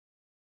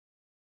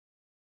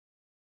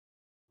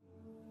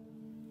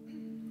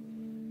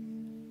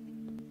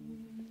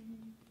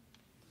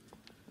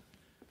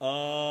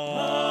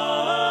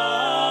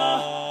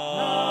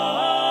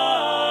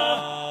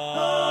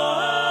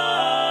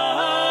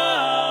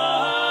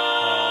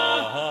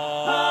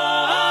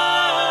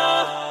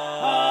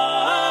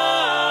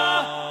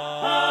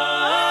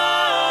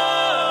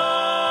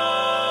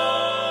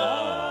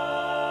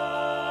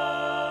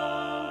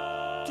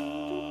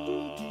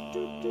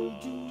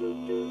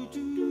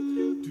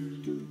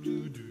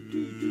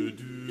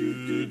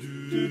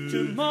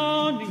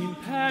Morning in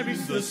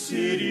Paris, the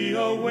city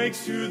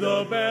awakes to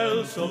the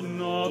bells of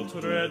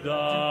Notre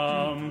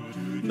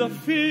Dame. The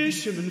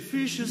fisherman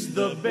fishes,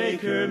 the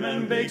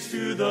bakerman bakes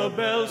to the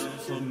bells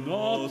of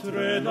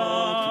Notre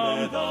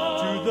Dame.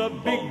 To the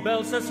big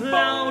bells as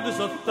loud as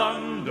a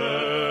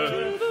thunder,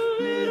 to the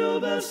little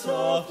bells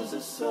soft as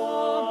a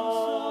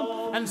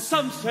song. And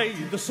some say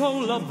the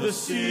soul of the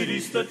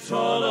city's the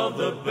toll of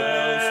the bells,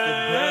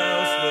 the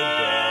bells, the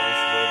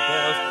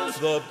bells, the bells,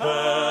 the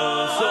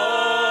bells of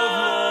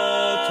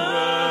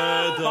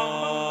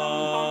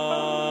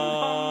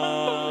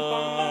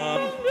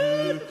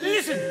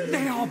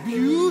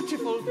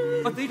beautiful,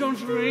 but they don't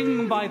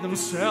ring by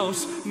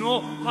themselves.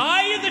 No,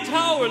 high in the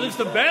tower lives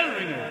the bell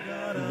ringer.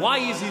 Why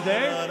is he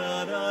there?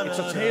 It's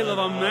a tale of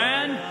a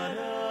man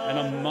and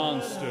a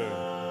monster.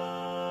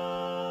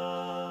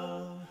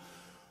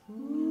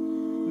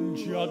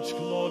 Judge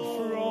Claude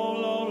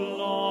Frollo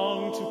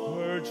longed to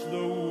purge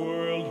the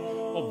world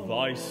of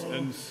vice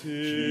and sin,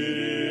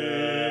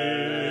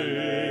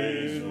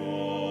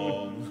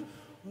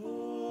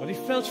 but he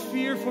felt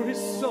fear for his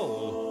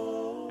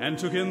soul and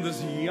took in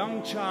this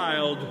young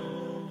child,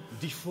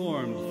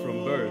 deformed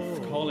from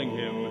birth, calling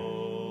him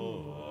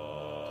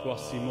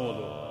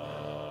Quasimodo.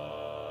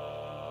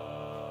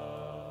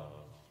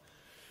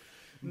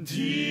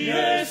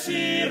 Dies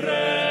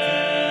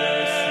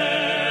irae,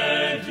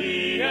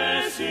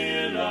 dies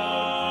illa.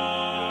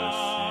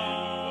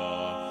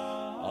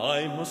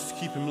 I must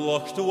keep him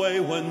locked away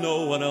when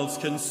no one else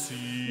can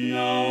see.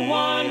 No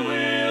one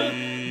will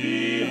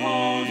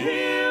behold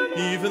him.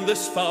 Even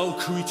this foul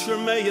creature,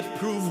 may it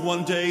prove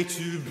one day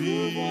to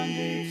be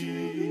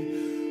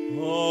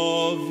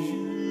of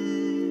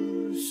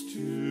use to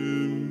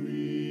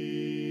me.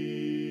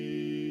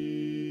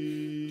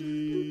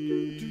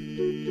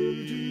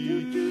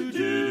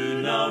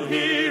 Now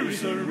here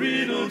is a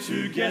riddle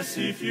to guess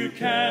if you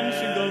can.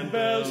 Sing the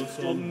bells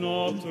of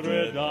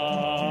Notre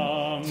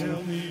Dame.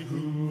 Tell me,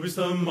 who is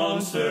the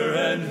monster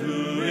and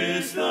who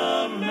is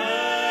the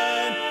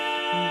man?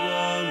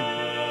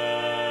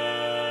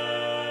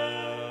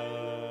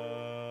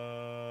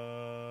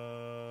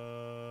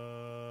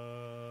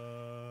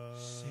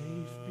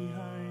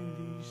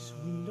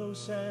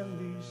 And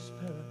these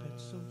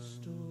parapets of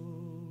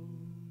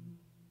stone,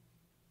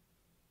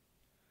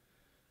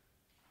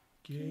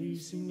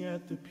 gazing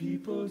at the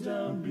people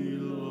down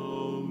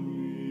below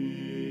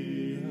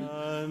me,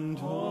 and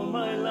all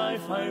my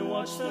life I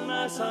watch them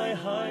as I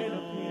hide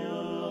up here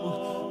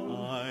alone.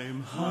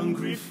 I'm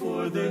hungry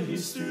for the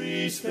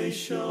histories they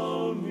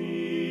show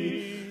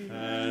me,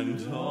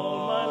 and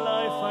all my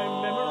life I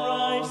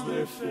memorize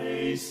their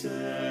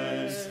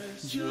faces,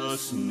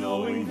 just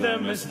knowing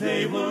them as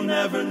they will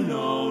never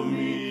know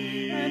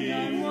me. And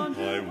I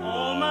wonder,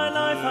 all my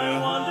life I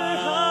wonder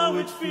how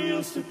it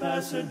feels to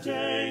pass a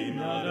day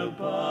not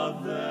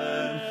above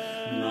them,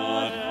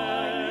 not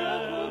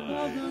high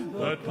above them,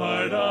 but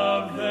part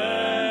of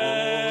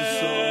them,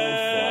 so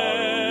far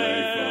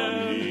away from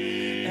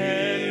me.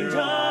 And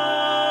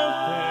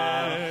out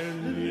there,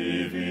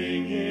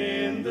 living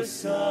in the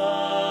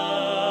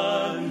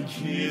sun,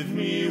 give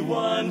me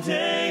one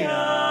day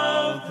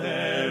out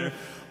there.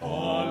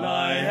 All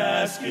I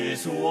ask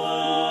is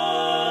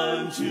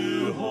one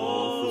to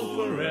hold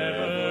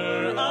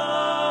forever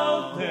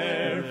out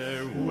there,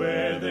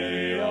 where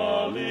they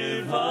all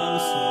live unaware.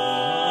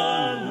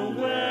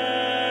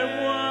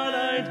 What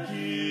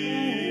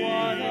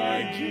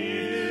I'd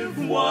give,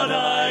 what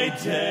I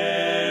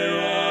dare,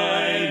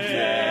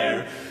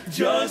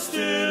 just to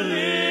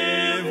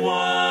live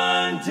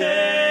one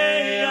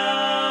day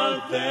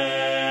out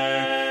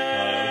there.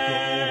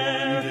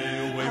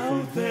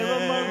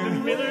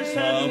 And weavers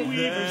and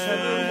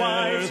their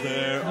wives, through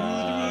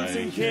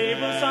the and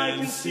cables I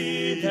can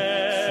see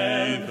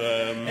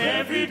them.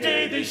 Every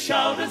day they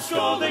shout and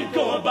stroll and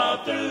go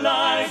about their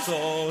lives,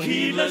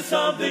 heedless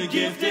of the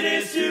gift it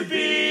is to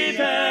be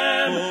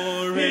them.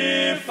 For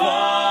if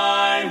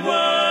I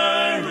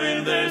were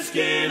in their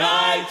skin,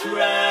 I'd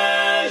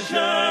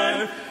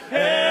treasure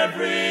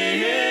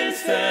every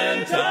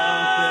instant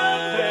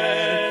out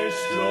there,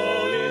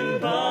 strolling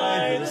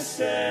by the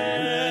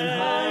sand.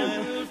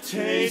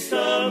 Taste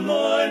the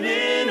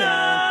morning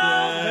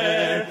out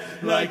there,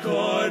 like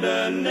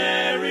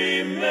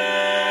ordinary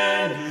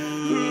men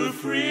who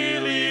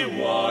freely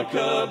walk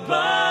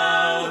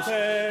about.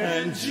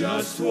 And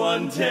just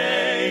one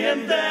day,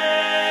 and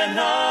then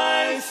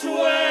I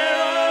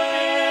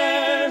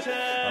swear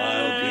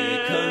I'll be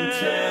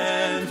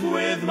content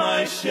with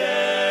my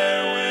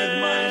share,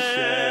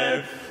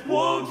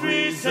 won't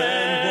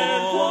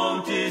resent,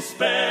 won't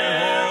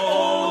despair.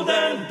 Old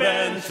and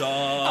bent,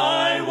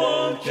 I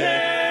won't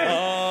care.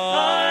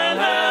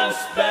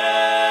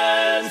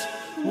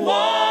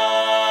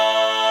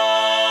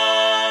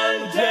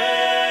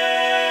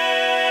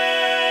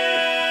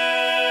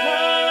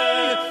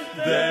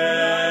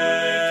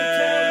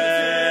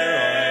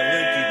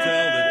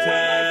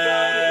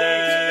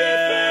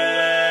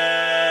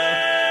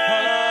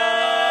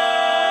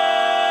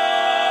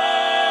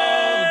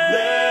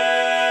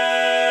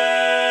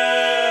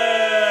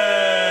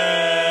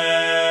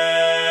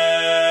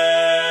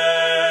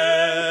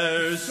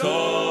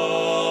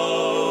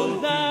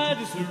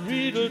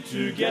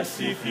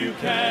 Yes, if you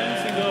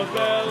can, sing the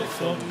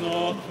bells of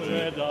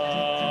Notre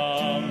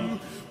Dame.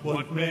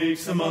 What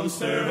makes a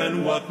monster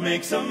and what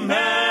makes a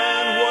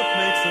man? What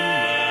makes a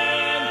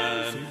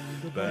man?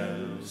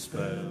 Bells,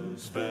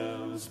 bells,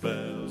 bells,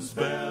 bells,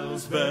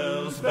 bells,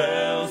 bells,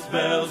 bells,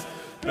 bells,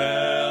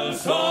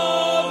 bells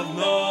of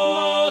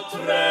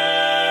Notre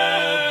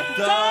Dame.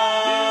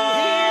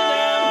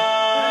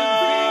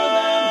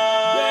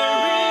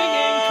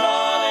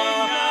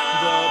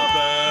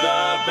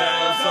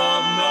 Bells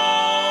of